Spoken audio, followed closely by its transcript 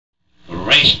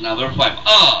race number 5.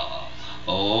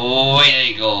 Oh, there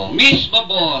you go. Miss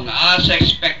Babon, as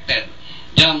expected,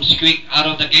 jumps quick out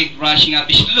of the gate, rushing up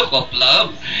is Look of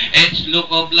Love. It's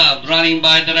Look of Love. Running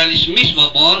by the rally is Miss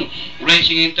Babon.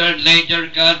 Racing in third,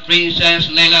 Ledger Card, Princess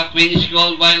Leila, Queen's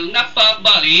Gold, while Napa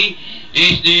Bali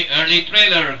is the early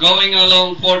trailer. Going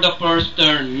along for the first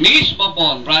turn, Miss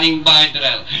Babon running by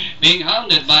Drell, being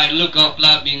hounded by Look of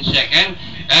Love in second,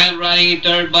 and running in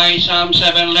third by some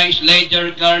 7 lengths,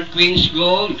 Ledger Card, Queen's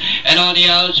Gold, and on the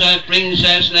outside,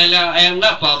 Princess Leila and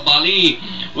Napa Bali.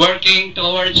 Working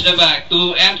towards the back,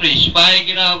 2 entries,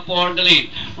 spiking up for the lead.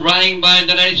 Running by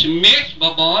the right is Miss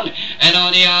Babon, and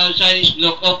on the outside is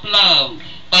Look of Love.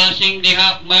 Passing the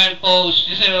half-mile post,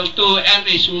 still 2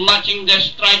 entries, matching the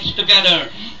strides together.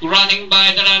 Running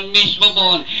by the run, Miss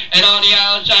Babon, and on the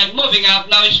outside, moving up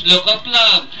now is Look of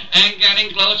Love, and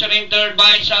getting closer in third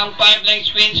by some 5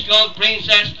 lengths, Queen's Gold,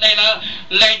 Princess Leila,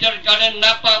 Ledger Garden,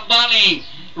 Napa Bali.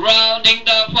 Rounding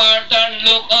the far turn,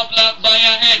 Look of Love by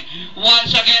ahead.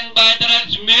 Once again by the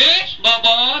run, Miss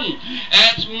Babon.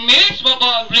 As Miss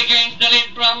Babon regains the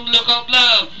lead from Look of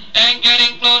Love, and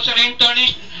getting closer in turn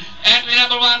is entry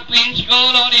number 1, Queen's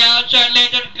Gold. On the outside,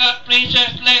 later cut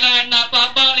Princess Leila and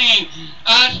Napa Bali.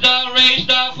 As the race,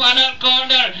 the final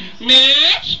corner,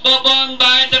 Miss Babon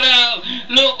by the rail.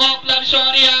 Look of Love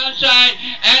on the outside,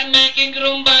 and making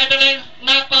room by the rail,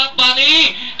 Napa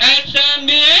Bali. And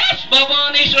Miss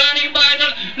Babon is running by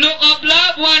the Look of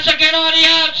Love once again on the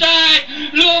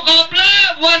outside. Look of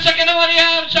Love once again on the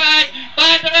outside.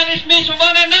 By the rail is Miss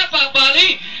Babon and Napa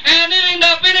Bali. And in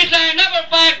the finish line, number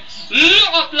 5,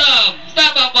 Look of Love,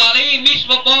 Napa Bali, Miss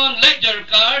Babon, Ledger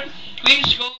Card,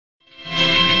 Queen's Gold.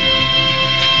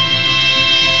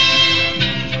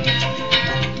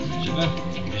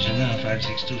 Vision na,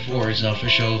 5624 is the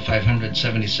official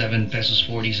 577 pesos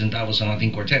 40 centavos ang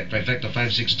ating quartet. Trifecta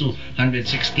 562,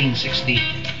 116.60.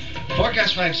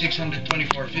 Forecast 5600,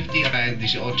 24.50, akay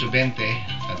 18.20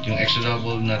 at yung extra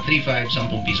double na 35,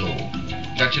 10 piso.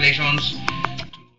 Congratulations!